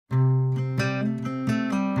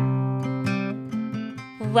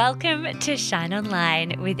Welcome to Shine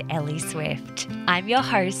Online with Ellie Swift. I'm your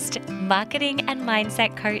host, marketing and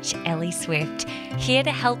mindset coach Ellie Swift, here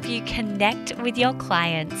to help you connect with your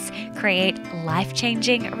clients, create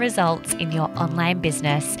life-changing results in your online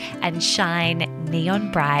business, and shine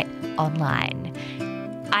neon bright online.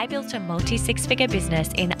 I built a multi-six-figure business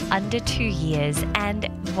in under 2 years and,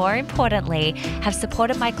 more importantly, have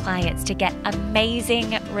supported my clients to get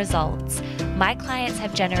amazing results. My clients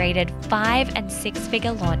have generated 5- and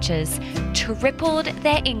 6-figure launches, tripled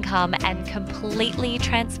their income, and completely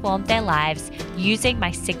transformed their lives using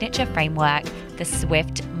my signature framework, the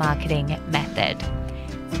Swift Marketing Method.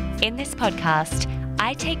 In this podcast,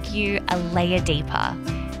 I take you a layer deeper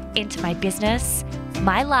into my business,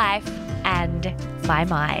 my life, and my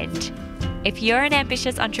mind. If you're an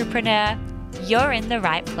ambitious entrepreneur, you're in the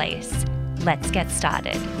right place. Let's get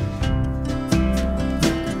started.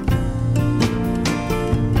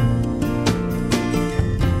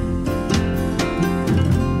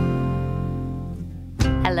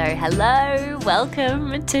 Hello.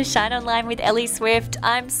 Welcome to Shine Online with Ellie Swift.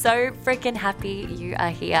 I'm so freaking happy you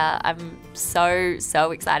are here. I'm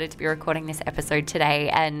so excited to be recording this episode today.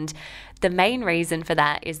 And the main reason for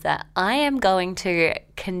that is that I am going to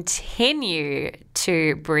continue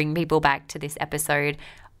to bring people back to this episode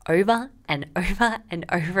over and over and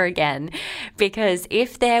over again. Because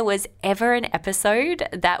if there was ever an episode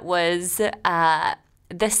that was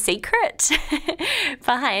the secret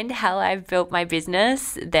behind how I've built my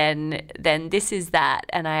business, then this is that.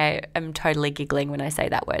 And I am totally giggling when I say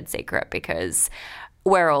that word secret, because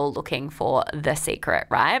we're all looking for the secret,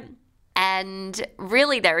 right? And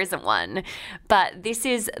really there isn't one, but this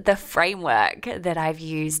is the framework that I've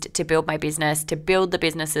used to build my business, to build the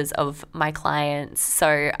businesses of my clients.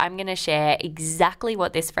 So I'm going to share exactly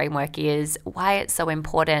what this framework is, why it's so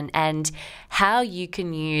important, and how you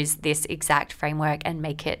can use this exact framework and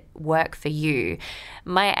make it work for you.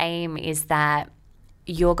 My aim is that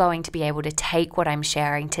you're going to be able to take what I'm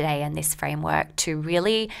sharing today and this framework to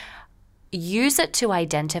really use it to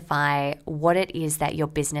identify what it is that your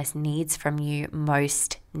business needs from you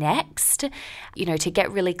most next, to get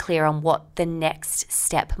really clear on what the next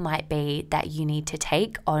step might be that you need to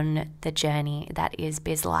take on the journey that is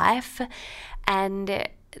biz life, and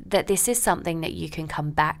that this is something that you can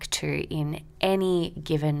come back to in any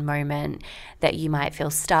given moment that you might feel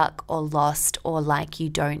stuck or lost or like you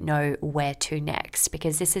don't know where to next,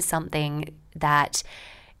 because this is something that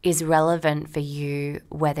is relevant for you,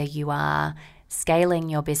 whether you are scaling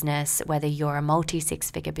your business, whether you're a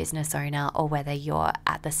multi-six-figure business owner, or whether you're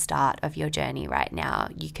at the start of your journey right now.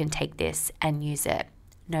 You can take this and use it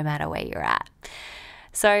no matter where you're at.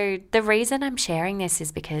 So the reason I'm sharing this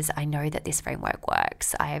is because I know that this framework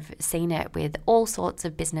works. I've seen it with all sorts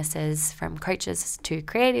of businesses, from coaches to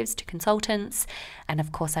creatives to consultants. And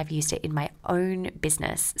of course, I've used it in my own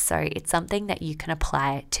business. So it's something that you can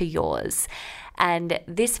apply to yours. And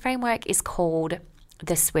this framework is called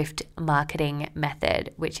the Swift Marketing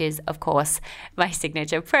Method, which is, of course, my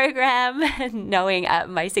signature program,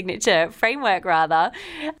 my signature framework,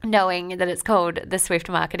 knowing that it's called the Swift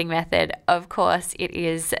Marketing Method. Of course, it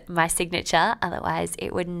is my signature. Otherwise,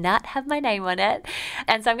 it would not have my name on it.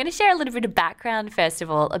 And so I'm going to share a little bit of background, first of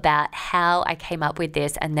all, about how I came up with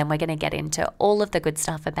this. And then we're going to get into all of the good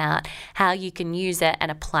stuff about how you can use it and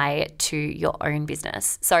apply it to your own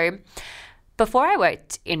business. So before I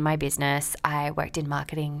worked in my business, I worked in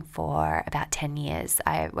marketing for about 10 years.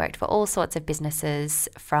 I worked for all sorts of businesses,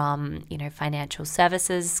 from, financial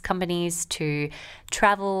services companies to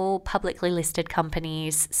travel, publicly listed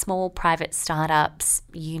companies, small private startups,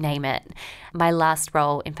 you name it. My last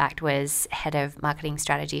role, in fact, was head of marketing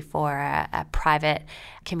strategy for a private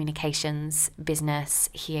communications business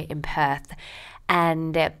here in Perth.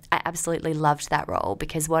 And I absolutely loved that role,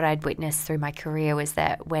 because what I'd witnessed through my career was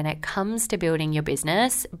that when it comes to building your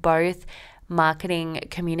business, both marketing,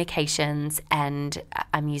 communications, and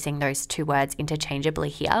I'm using those two words interchangeably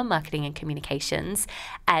here, marketing and communications,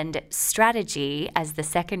 and strategy as the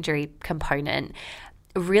secondary component,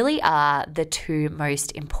 really are the two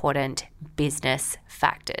most important business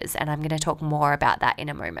factors. And I'm going to talk more about that in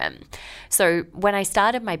a moment. So when I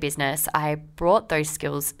started my business, I brought those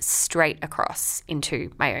skills straight across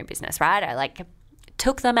into my own business, right? I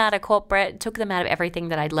took them out of corporate, took them out of everything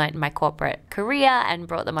that I'd learned in my corporate career and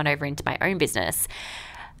brought them on over into my own business.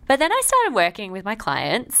 But then I started working with my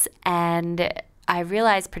clients, and I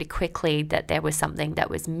realized pretty quickly that there was something that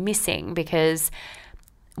was missing, because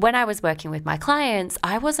when I was working with my clients,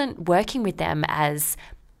 I wasn't working with them as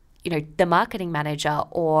the marketing manager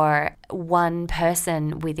or one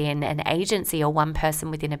person within an agency or one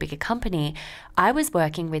person within a bigger company. I was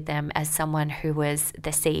working with them as someone who was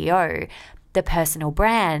the CEO, the personal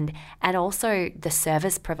brand, and also the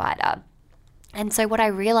service provider. And so what I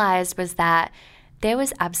realized was that there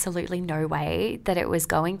was absolutely no way that it was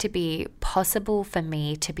going to be possible for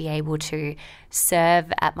me to be able to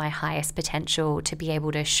serve at my highest potential, to be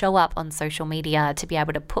able to show up on social media, to be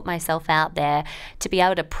able to put myself out there, to be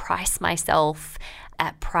able to price myself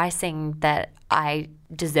at pricing that I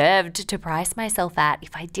deserved to price myself at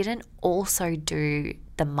if I didn't also do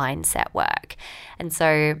the mindset work. And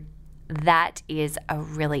so that is a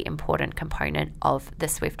really important component of the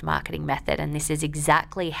Swift marketing method. And this is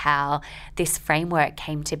exactly how this framework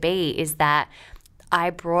came to be, is that I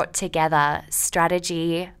brought together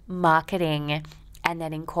strategy, marketing, and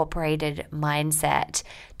then incorporated mindset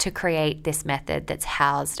to create this method that's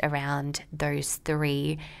housed around those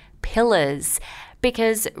three pillars.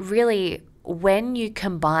 Because really, when you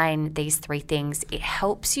combine these three things, it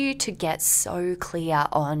helps you to get so clear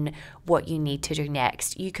on what you need to do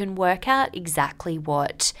next. You can work out exactly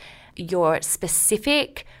what your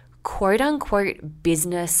specific quote unquote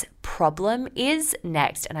business problem is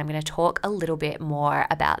next. And I'm going to talk a little bit more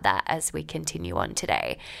about that as we continue on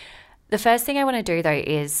today. The first thing I want to do though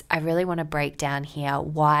is I really want to break down here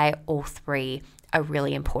why all three are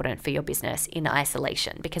really important for your business in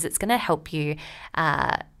isolation, because it's going to help you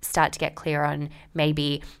start to get clear on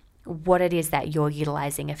maybe what it is that you're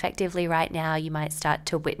utilizing effectively right now. You might start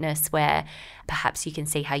to witness where perhaps you can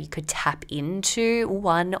see how you could tap into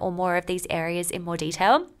one or more of these areas in more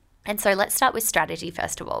detail. And so let's start with strategy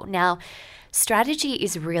first of all. Now, strategy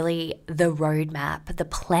is really the roadmap, the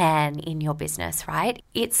plan in your business, right?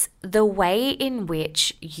 It's the way in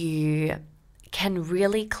which you can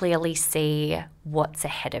really clearly see what's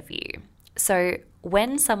ahead of you. So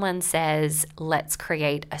when someone says, let's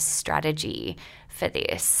create a strategy for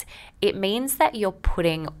this, it means that you're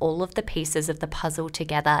putting all of the pieces of the puzzle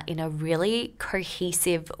together in a really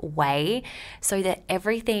cohesive way so that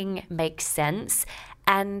everything makes sense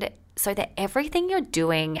and so that everything you're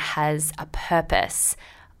doing has a purpose.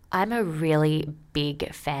 I'm a really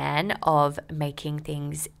big fan of making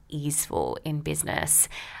things easeful in business.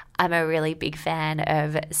 I'm a really big fan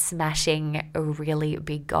of smashing really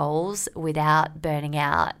big goals without burning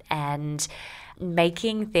out and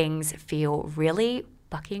making things feel really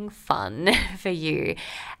fucking fun for you.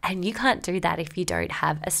 And you can't do that if you don't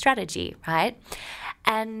have a strategy, right?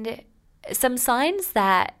 And some signs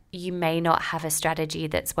that you may not have a strategy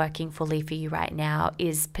that's working fully for you right now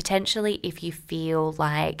is potentially if you feel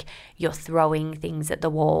like you're throwing things at the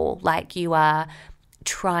wall, like you are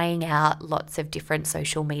trying out lots of different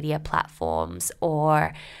social media platforms,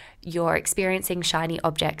 or you're experiencing shiny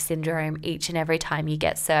object syndrome each and every time you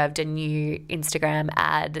get served a new Instagram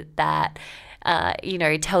ad that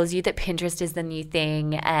tells you that Pinterest is the new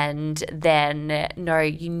thing, and then no,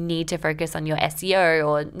 you need to focus on your SEO,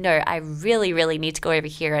 or no, I really, really need to go over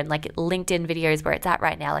here and like LinkedIn videos where it's at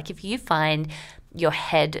right now. Like if you find your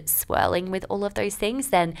head swirling with all of those things,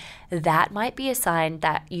 then that might be a sign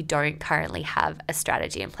that you don't currently have a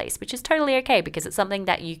strategy in place, which is totally okay because it's something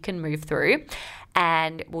that you can move through.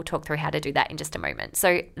 And we'll talk through how to do that in just a moment.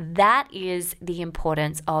 So that is the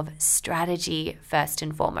importance of strategy first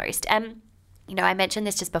and foremost. And I mentioned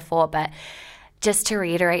this just before, but just to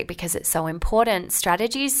reiterate, because it's so important,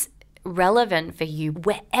 strategy's relevant for you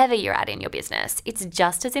wherever you're at in your business. It's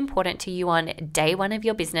just as important to you on day one of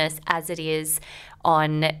your business as it is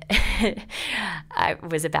on I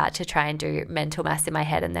was about to try and do mental maths in my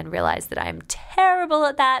head and then realized that I'm terrible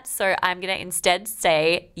at that. So I'm going to instead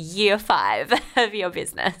say year 5 of your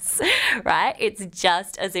business, right? It's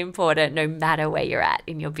just as important no matter where you're at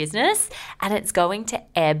in your business, and it's going to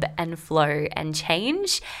ebb and flow and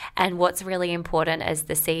change. And what's really important as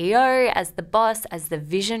the CEO, as the boss, as the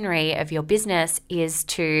visionary of your business is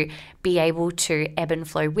to be able to ebb and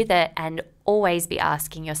flow with it and always be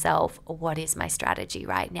asking yourself, what is my strategy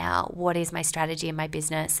right now? What is my strategy in my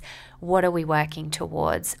business? What are we working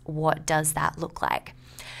towards? What does that look like?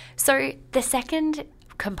 So the second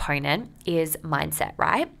component is mindset,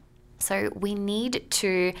 right? So we need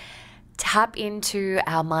to tap into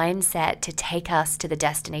our mindset to take us to the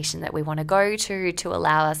destination that we want to go to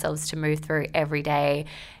allow ourselves to move through every day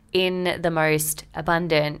in the most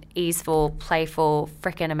abundant, easeful, playful,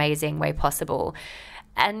 freaking amazing way possible.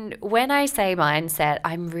 And when I say mindset,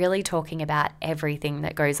 I'm really talking about everything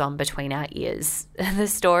that goes on between our ears, the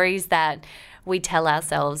stories that we tell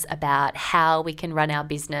ourselves about how we can run our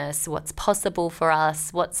business, what's possible for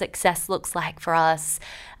us, what success looks like for us,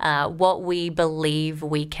 what we believe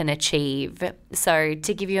we can achieve. So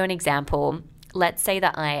to give you an example, let's say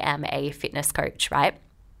that I am a fitness coach, right?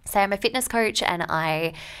 Say I'm a fitness coach and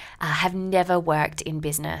I have never worked in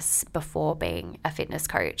business before being a fitness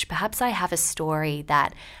coach. Perhaps I have a story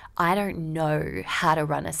that I don't know how to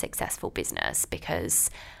run a successful business because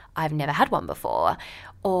I've never had one before,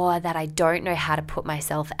 or that I don't know how to put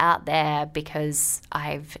myself out there because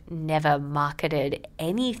I've never marketed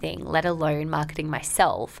anything, let alone marketing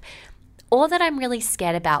myself, or that I'm really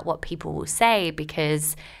scared about what people will say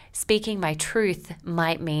because speaking my truth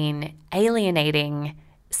might mean alienating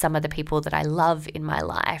some of the people that I love in my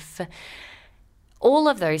life. All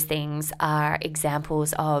of those things are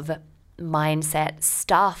examples of mindset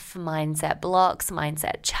stuff, mindset blocks,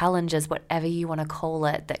 mindset challenges, whatever you want to call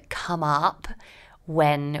it, that come up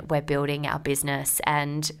when we're building our business.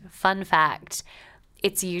 And fun fact,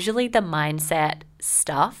 it's usually the mindset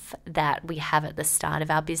stuff that we have at the start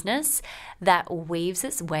of our business that weaves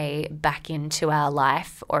its way back into our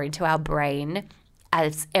life or into our brain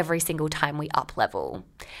as every single time we up level.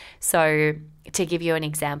 So to give you an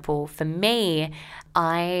example, for me,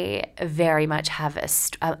 I very much have a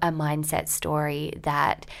mindset story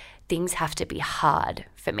that things have to be hard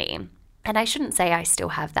for me. And I shouldn't say I still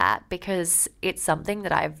have that because it's something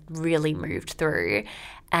that I've really moved through.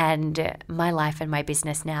 And my life and my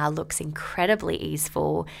business now looks incredibly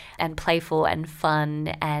easeful and playful and fun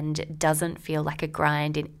and doesn't feel like a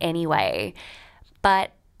grind in any way.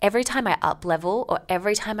 But every time I up level, or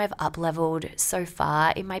every time I've up leveled so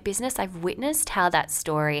far in my business, I've witnessed how that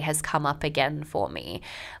story has come up again for me.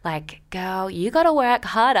 Like, girl, you got to work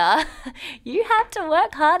harder. You have to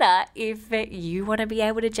work harder if you want to be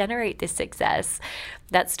able to generate this success.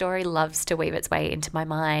 That story loves to weave its way into my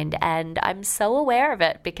mind, and I'm so aware of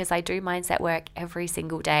it because I do mindset work every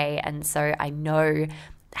single day. And so I know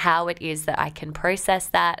how it is that I can process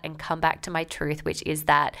that and come back to my truth, which is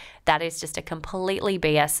that is just a completely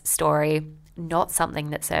BS story, not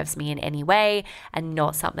something that serves me in any way, and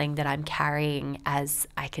not something that I'm carrying as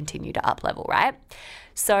I continue to up level, right?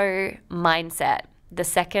 So mindset, the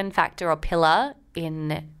second factor or pillar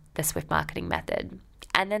in the Swift marketing method.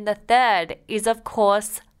 And then the third is, of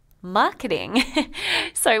course, marketing.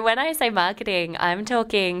 So when I say marketing, I'm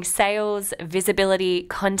talking sales, visibility,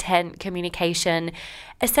 content, communication,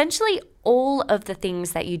 essentially all of the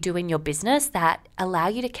things that you do in your business that allow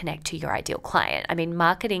you to connect to your ideal client. I mean,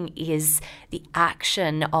 marketing is the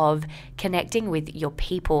action of connecting with your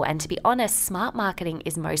people. And to be honest, smart marketing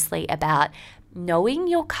is mostly about knowing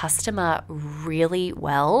your customer really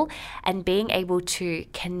well and being able to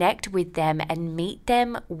connect with them and meet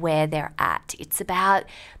them where they're at. It's about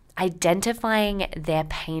identifying their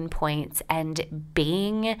pain points and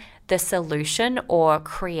being the solution or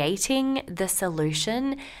creating the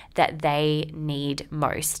solution that they need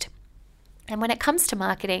most. And when it comes to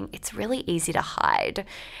marketing, it's really easy to hide.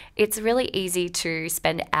 It's really easy to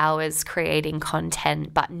spend hours creating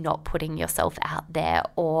content but not putting yourself out there,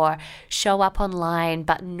 or show up online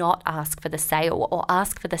but not ask for the sale, or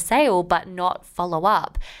ask for the sale but not follow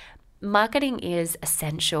up. Marketing is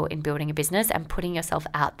essential in building a business, and putting yourself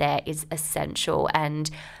out there is essential. And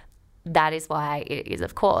that is why it is,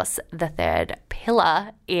 of course, the third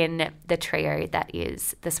pillar in the trio that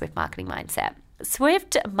is the Swift marketing mindset.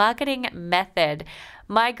 Swift marketing method.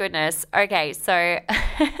 My goodness. Okay, so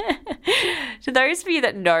to those of you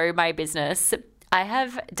that know my business, I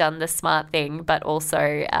have done the smart thing, but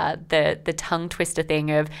also the tongue twister thing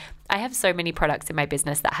of I have so many products in my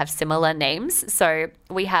business that have similar names. So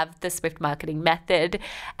we have the Swift marketing method,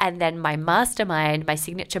 and then my mastermind, my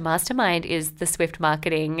signature mastermind, is the Swift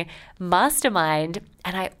marketing mastermind.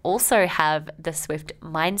 And I also have the Swift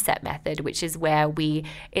mindset method, which is where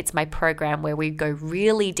it's my program where we go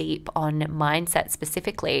really deep on mindset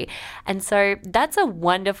specifically. And so that's a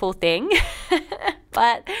wonderful thing,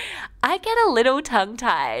 but I get a little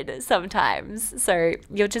tongue-tied sometimes. So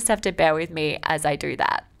you'll just have to bear with me as I do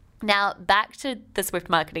that. Now, back to the Swift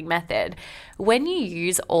marketing method. When you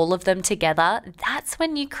use all of them together, that's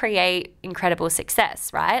when you create incredible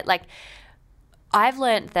success, right? Like, I've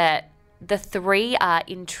learned that the three are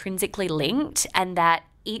intrinsically linked and that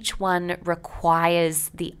each one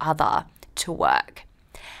requires the other to work.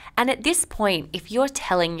 And at this point, if you're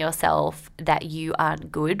telling yourself that you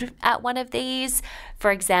aren't good at one of these,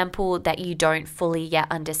 for example, that you don't fully yet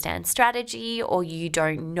understand strategy or you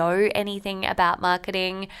don't know anything about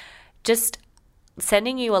marketing, just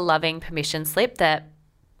sending you a loving permission slip that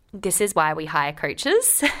this is why we hire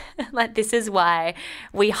coaches. Like, this is why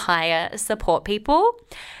we hire support people.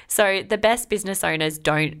 So the best business owners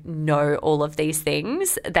don't know all of these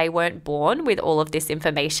things. They weren't born with all of this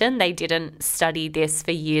information. They didn't study this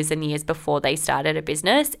for years and years before they started a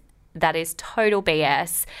business. That is total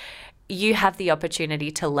BS. You have the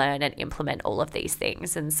opportunity to learn and implement all of these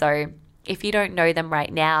things. And so if you don't know them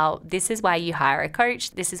right now, this is why you hire a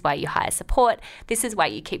coach. This is why you hire support. This is why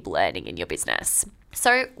you keep learning in your business.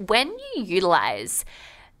 So when you utilize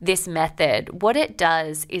this method, what it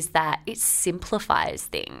does is that it simplifies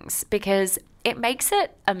things, because it makes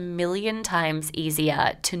it a million times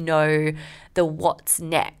easier to know the what's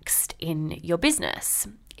next in your business.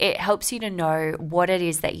 It helps you to know what it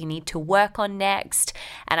is that you need to work on next.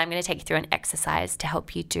 And I'm going to take you through an exercise to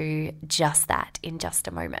help you do just that in just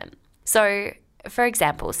a moment. So, for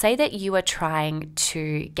example, say that you are trying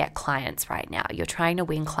to get clients right now. You're trying to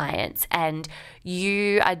win clients and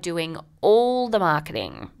you are doing all the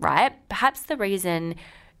marketing, right? Perhaps the reason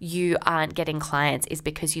you aren't getting clients is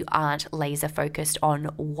because you aren't laser focused on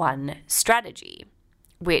one strategy,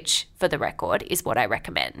 which, for the record, is what I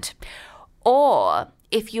recommend. Or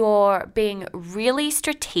if you're being really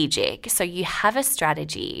strategic, so you have a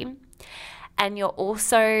strategy and you're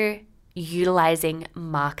also utilizing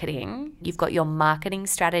marketing. You've got your marketing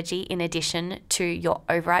strategy in addition to your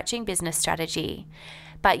overarching business strategy,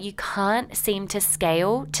 but you can't seem to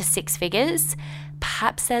scale to 6 figures.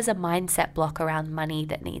 Perhaps there's a mindset block around money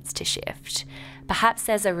that needs to shift. Perhaps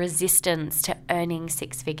there's a resistance to earning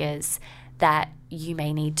 6 figures that you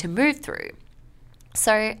may need to move through.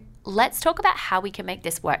 So let's talk about how we can make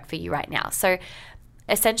this work for you right now. So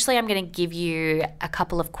essentially, I'm going to give you a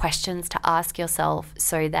couple of questions to ask yourself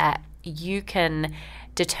so that you can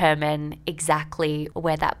determine exactly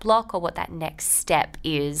where that block or what that next step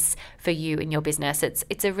is for you in your business.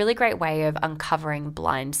 It's a really great way of uncovering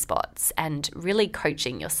blind spots and really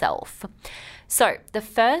coaching yourself. So the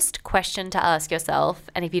first question to ask yourself,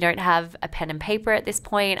 and if you don't have a pen and paper at this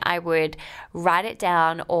point, I would write it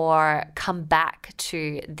down or come back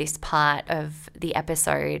to this part of the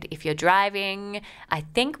episode if you're driving. I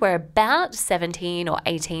think we're about 17 or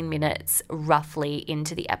 18 minutes roughly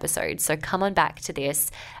into the episode. So come on back to this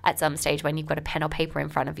at some stage when you've got a pen or paper in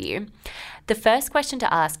front of you. The first question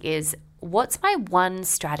to ask is, what's my one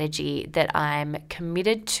strategy that I'm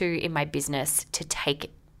committed to in my business to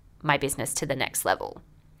take my business to the next level?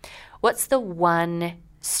 What's the one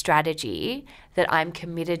strategy that I'm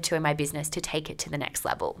committed to in my business to take it to the next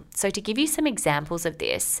level? So to give you some examples of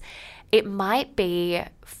this, it might be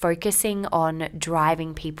focusing on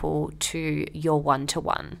driving people to your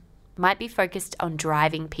one-to-one. Might be focused on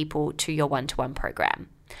driving people to your one-to-one program.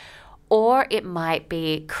 Or it might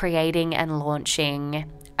be creating and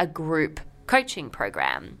launching a group coaching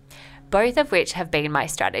program, both of which have been my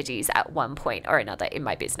strategies at one point or another in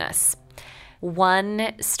my business.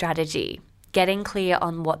 One strategy, getting clear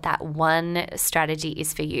on what that one strategy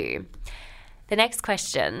is for you. The next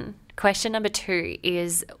question number 2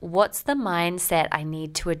 is, what's the mindset I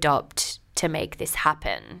need to adopt to make this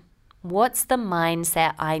happen? What's the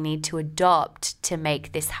mindset I need to adopt to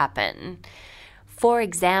make this happen? For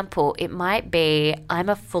example, it might be, I'm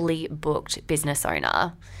a fully booked business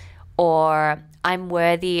owner, or I'm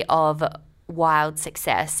worthy of wild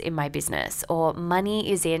success in my business, or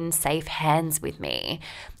money is in safe hands with me.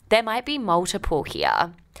 There might be multiple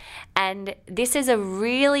here. And this is a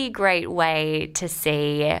really great way to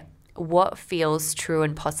see what feels true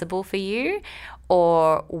and possible for you,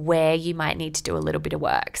 or where you might need to do a little bit of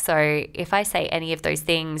work. So if I say any of those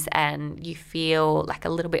things and you feel like a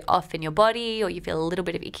little bit off in your body, or you feel a little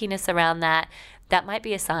bit of ickiness around that, that might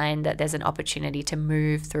be a sign that there's an opportunity to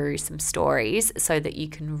move through some stories so that you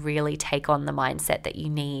can really take on the mindset that you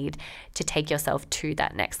need to take yourself to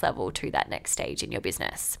that next level, to that next stage in your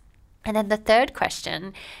business. And then the third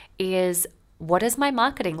question is, what does my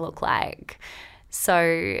marketing look like?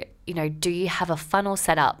 So, do you have a funnel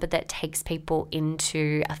set up that takes people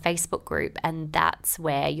into a Facebook group and that's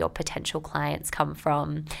where your potential clients come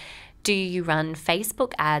from? Do you run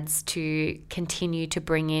Facebook ads to continue to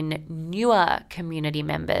bring in newer community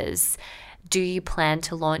members? Do you plan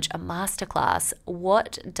to launch a masterclass?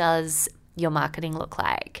 What does your marketing look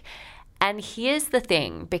like? And here's the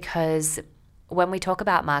thing, because when we talk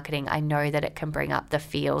about marketing, I know that it can bring up the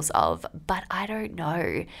feels of, but I don't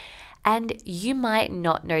know. And you might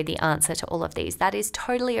not know the answer to all of these. That is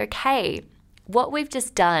totally okay. What we've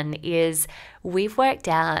just done is we've worked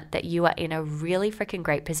out that you are in a really freaking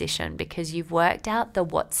great position because you've worked out the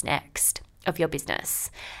what's next of your business.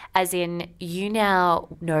 As in, you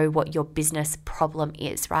now know what your business problem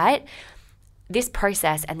is, right? this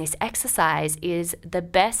process and this exercise is the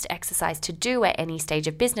best exercise to do at any stage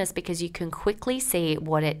of business because you can quickly see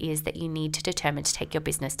what it is that you need to determine to take your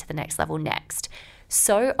business to the next level next.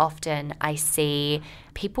 So often I see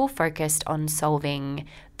people focused on solving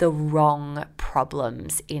the wrong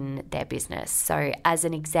problems in their business. So as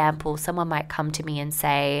an example, someone might come to me and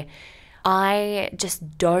say, I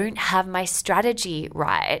just don't have my strategy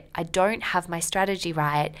right. I don't have my strategy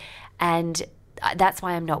right. And that's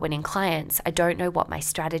why I'm not winning clients. I don't know what my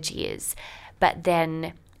strategy is. But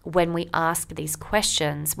then when we ask these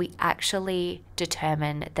questions, we actually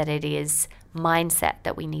determine that it is mindset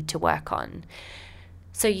that we need to work on.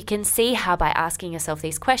 So you can see how by asking yourself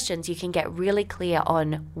these questions, you can get really clear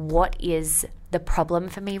on what is the problem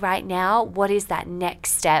for me right now. What is that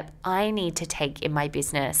next step I need to take in my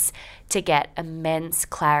business to get immense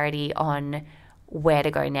clarity on where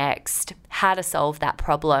to go next, how to solve that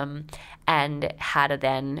problem, and how to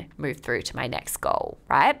then move through to my next goal,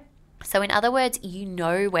 right? So in other words, you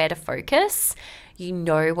know where to focus. You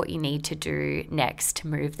know what you need to do next to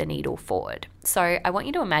move the needle forward. So I want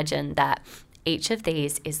you to imagine that each of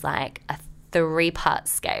these is like a 3-part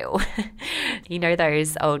scale. You know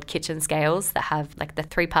those old kitchen scales that have like the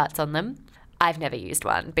 3 parts on them? I've never used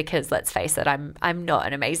one because let's face it, I'm not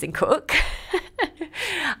an amazing cook.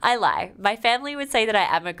 I lie. My family would say that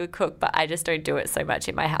I am a good cook, but I just don't do it so much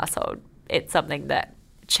in my household. It's something that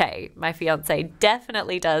Che, my fiance,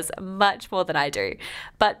 definitely does much more than I do.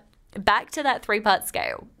 But back to that 3-part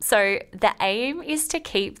scale. So the aim is to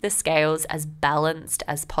keep the scales as balanced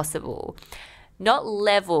as possible. Not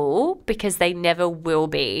level, because they never will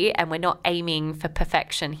be, and we're not aiming for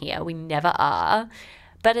perfection here. We never are.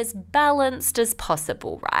 But as balanced as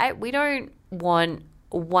possible, right? We don't want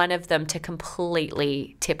one of them to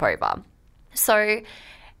completely tip over. So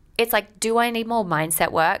it's like, do I need more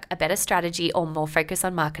mindset work, a better strategy, or more focus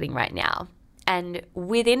on marketing right now? And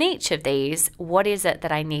within each of these, what is it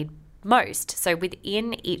that I need most? So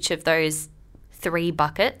within each of those 3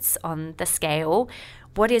 buckets on the scale,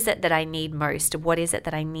 what is it that I need most? What is it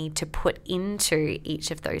that I need to put into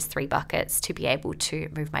each of those 3 buckets to be able to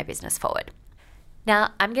move my business forward?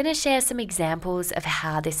 Now, I'm going to share some examples of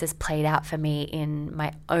how this has played out for me in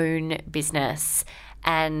my own business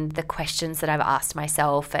and the questions that I've asked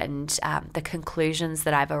myself and the conclusions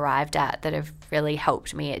that I've arrived at that have really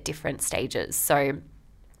helped me at different stages. So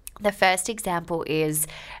the first example is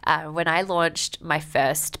when I launched my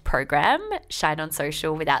first program, Shine on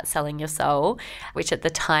Social Without Selling Your Soul, which at the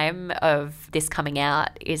time of this coming out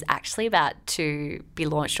is actually about to be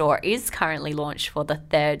launched or is currently launched for the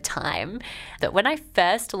 3rd time. But when I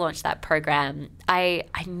first launched that program, I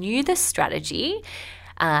knew the strategy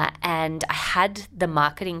and I had the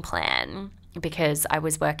marketing plan because I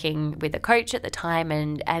was working with a coach at the time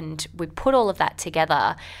and we put all of that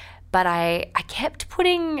together. But I kept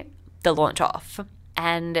putting the launch off.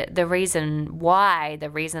 And the reason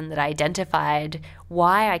that I identified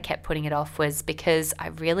why I kept putting it off was because I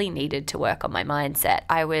really needed to work on my mindset.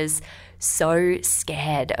 I was so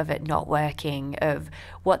scared of it not working, of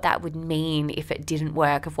what that would mean if it didn't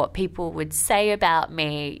work, of what people would say about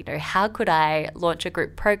me. You know, how could I launch a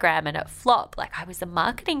group program and it flop? Like, I was a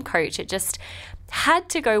marketing coach. It just had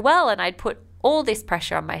to go well, and I'd put all this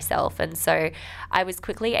pressure on myself. And so I was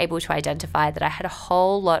quickly able to identify that I had a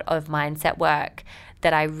whole lot of mindset work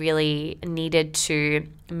that I really needed to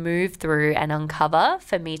move through and uncover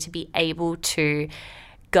for me to be able to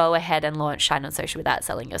go ahead and launch Shine on Social Without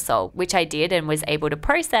Selling Your Soul, which I did and was able to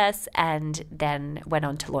process, and then went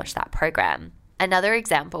on to launch that program. Another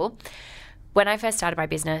example, when I first started my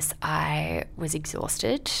business, I was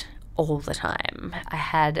exhausted all the time. I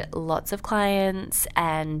had lots of clients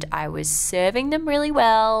and I was serving them really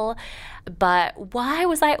well, but why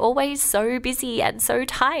was I always so busy and so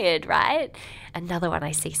tired, right? Another one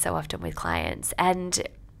I see so often with clients. And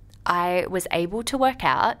I was able to work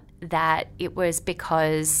out that it was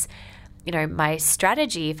because, you know, my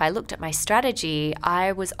strategy, if I looked at my strategy,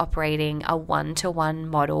 I was operating a 1-to-1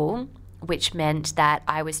 model, which meant that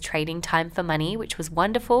I was trading time for money, which was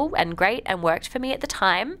wonderful and great and worked for me at the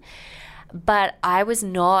time. But I was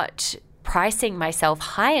not pricing myself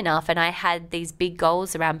high enough, and I had these big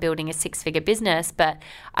goals around building a 6-figure business, but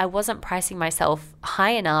I wasn't pricing myself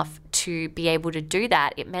high enough to be able to do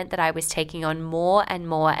that. It meant that I was taking on more and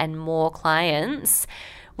more and more clients,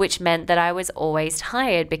 which meant that I was always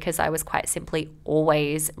tired because I was quite simply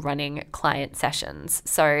always running client sessions.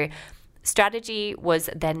 So strategy was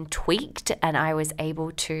then tweaked and I was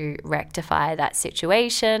able to rectify that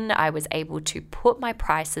situation. I was able to put my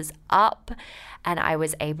prices up and I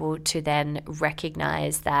was able to then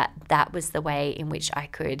recognize that that was the way in which I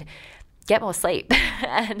could get more sleep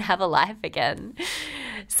and have a life again.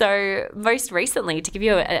 So most recently, to give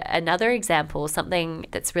you another example, something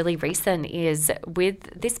that's really recent is with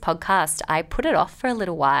this podcast, I put it off for a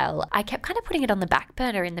little while. I kept kind of putting it on the back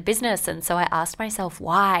burner in the business. And so I asked myself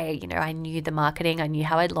why. I knew the marketing, I knew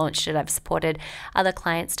how I'd launched it. I've supported other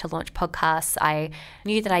clients to launch podcasts. I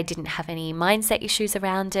knew that I didn't have any mindset issues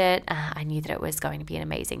around it. I knew that it was going to be an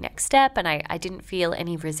amazing next step, and I didn't feel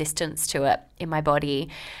any resistance to it in my body.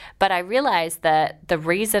 But I realized that the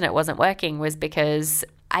reason it wasn't working was because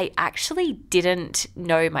I actually didn't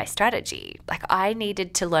know my strategy. Like, I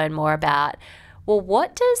needed to learn more about, well,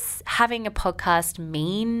 what does having a podcast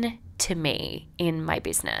mean to me in my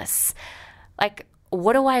business? Like,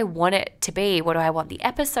 what do I want it to be? What do I want the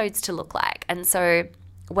episodes to look like? And so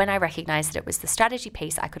when I recognized that it was the strategy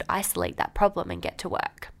piece, I could isolate that problem and get to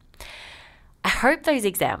work. I hope those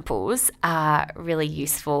examples are really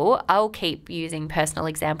useful. I'll keep using personal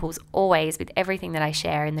examples always with everything that I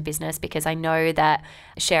share in the business, because I know that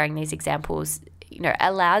sharing these examples,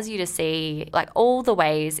 allows you to see like all the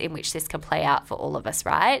ways in which this can play out for all of us,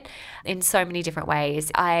 right? In so many different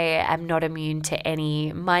ways. I am not immune to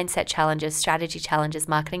any mindset challenges, strategy challenges,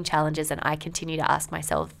 marketing challenges, and I continue to ask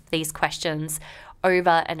myself these questions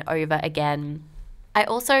over and over again. I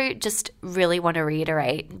also just really want to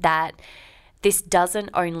reiterate that this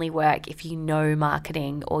doesn't only work if you know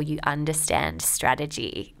marketing or you understand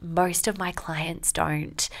strategy. Most of my clients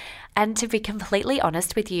don't. And to be completely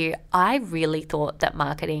honest with you, I really thought that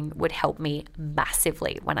marketing would help me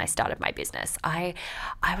massively when I started my business. I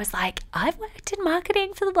was like, I've worked in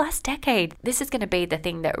marketing for the last decade. This is going to be the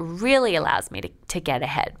thing that really allows me to get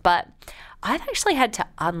ahead. But I've actually had to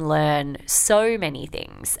unlearn so many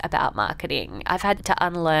things about marketing. I've had to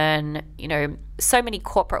unlearn, so many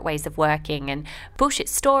corporate ways of working and bullshit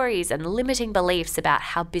stories and limiting beliefs about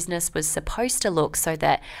how business was supposed to look so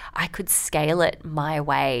that I could scale it my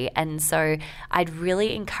way. And so I'd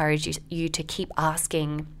really encourage you to keep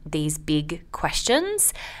asking these big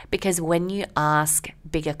questions, because when you ask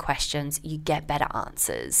bigger questions, you get better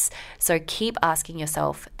answers. So keep asking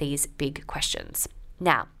yourself these big questions.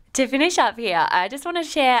 Now, to finish up here, I just want to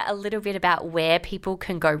share a little bit about where people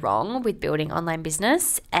can go wrong with building online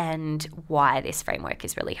business and why this framework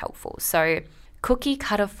is really helpful. So, cookie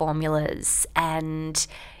cutter formulas and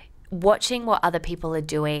watching what other people are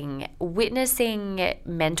doing, witnessing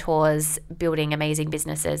mentors building amazing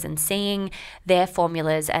businesses and seeing their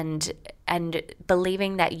formulas and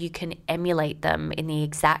believing that you can emulate them in the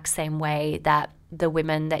exact same way that the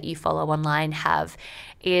women that you follow online have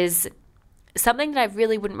is something that I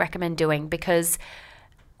really wouldn't recommend doing, because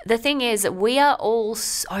the thing is, we are all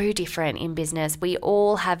so different in business. We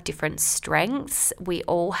all have different strengths. We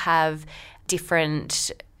all have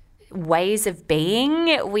different ways of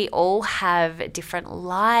being. We all have different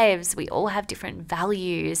lives. We all have different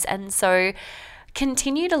values. And so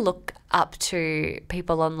continue to look up to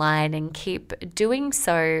people online and keep doing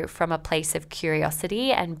so from a place of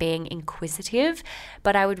curiosity and being inquisitive.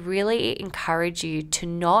 But I would really encourage you to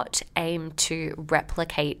not aim to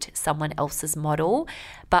replicate someone else's model,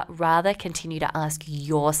 but rather continue to ask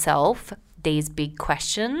yourself these big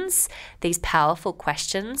questions, these powerful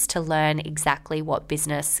questions, to learn exactly what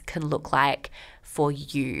business can look like for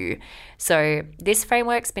you. So this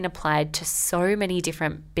framework's been applied to so many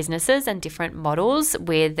different businesses and different models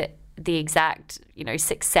with the exact,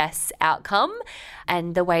 success outcome.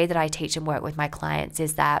 And the way that I teach and work with my clients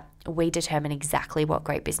is that we determine exactly what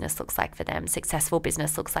great business looks like for them, successful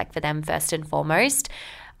business looks like for them first and foremost.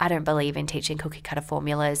 I don't believe in teaching cookie cutter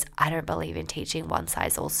formulas. I don't believe in teaching one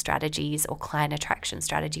size all strategies or client attraction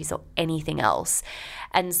strategies or anything else.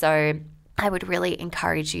 And so I would really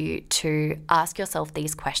encourage you to ask yourself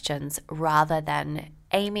these questions rather than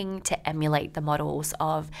aiming to emulate the models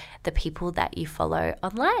of the people that you follow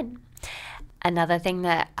online. Another thing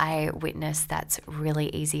that I witness that's really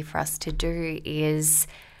easy for us to do is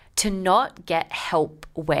to not get help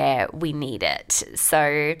where we need it.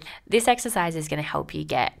 So this exercise is going to help you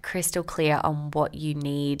get crystal clear on what you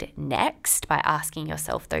need next by asking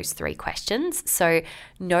yourself those 3 questions. So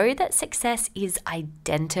know that success is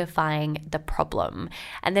identifying the problem,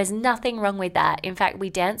 and there's nothing wrong with that. In fact, we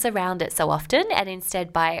dance around it so often, and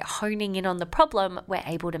instead by honing in on the problem, we're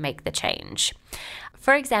able to make the change.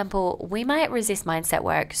 For example, we might resist mindset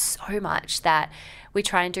work so much that we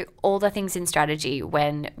try and do all the things in strategy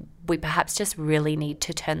when we perhaps just really need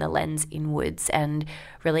to turn the lens inwards and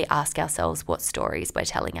really ask ourselves what stories we're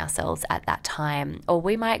telling ourselves at that time. Or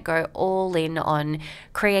we might go all in on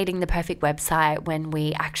creating the perfect website when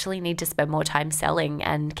we actually need to spend more time selling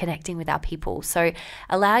and connecting with our people. So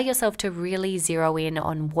allow yourself to really zero in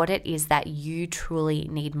on what it is that you truly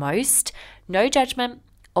need most. No judgment,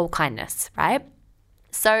 all kindness, right?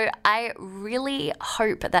 So I really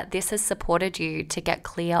hope that this has supported you to get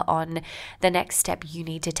clear on the next step you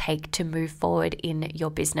need to take to move forward in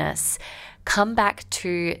your business. Come back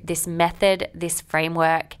to this method, this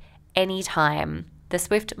framework anytime. The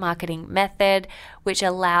Swift Marketing Method, which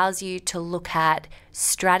allows you to look at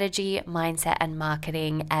strategy, mindset, and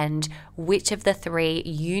marketing, and which of the three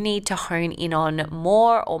you need to hone in on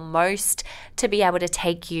more or most to be able to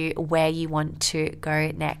take you where you want to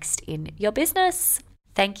go next in your business.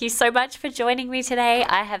 Thank you so much for joining me today.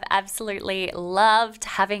 I have absolutely loved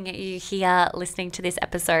having you here listening to this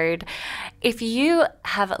episode. If you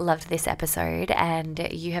have loved this episode and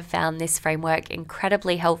you have found this framework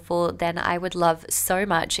incredibly helpful, then I would love so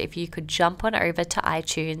much if you could jump on over to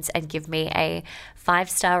iTunes and give me a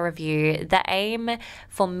 5-star review. The aim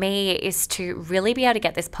for me is to really be able to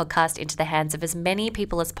get this podcast into the hands of as many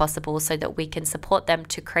people as possible so that we can support them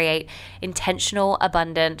to create intentional,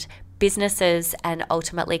 abundant businesses and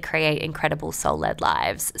ultimately create incredible soul-led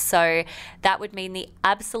lives. So that would mean the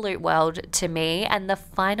absolute world to me. And the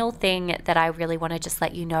final thing that I really want to just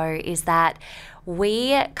let you know is that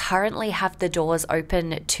we currently have the doors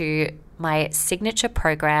open to my signature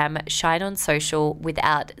program, Shine on Social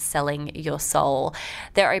Without Selling Your Soul.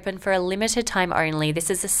 They're open for a limited time only.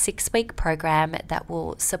 This is a 6-week program that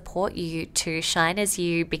will support you to shine as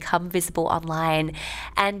you, become visible online,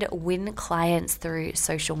 and win clients through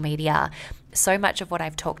social media. So much of what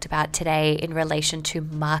I've talked about today in relation to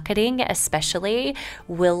marketing especially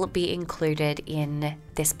will be included in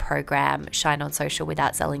this program, Shine on Social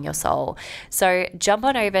Without Selling Your Soul. So jump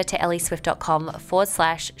on over to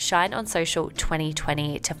ellieswift.com/Shine on Social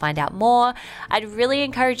 2020 to find out more. I'd really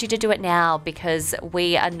encourage you to do it now because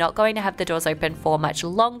we are not going to have the doors open for much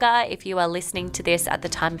longer. If you are listening to this at the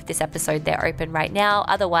time of this episode, they're open right now.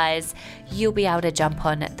 Otherwise, you'll be able to jump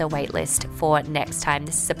on the waitlist for next time.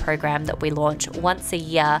 This is a program that we launch once a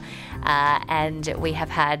year, and we have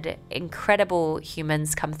had incredible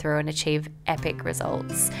humans come through and achieve epic results.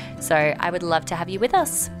 So I would love to have you with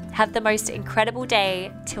us. Have the most incredible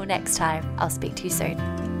day. Till next time, I'll speak to you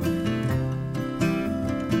soon.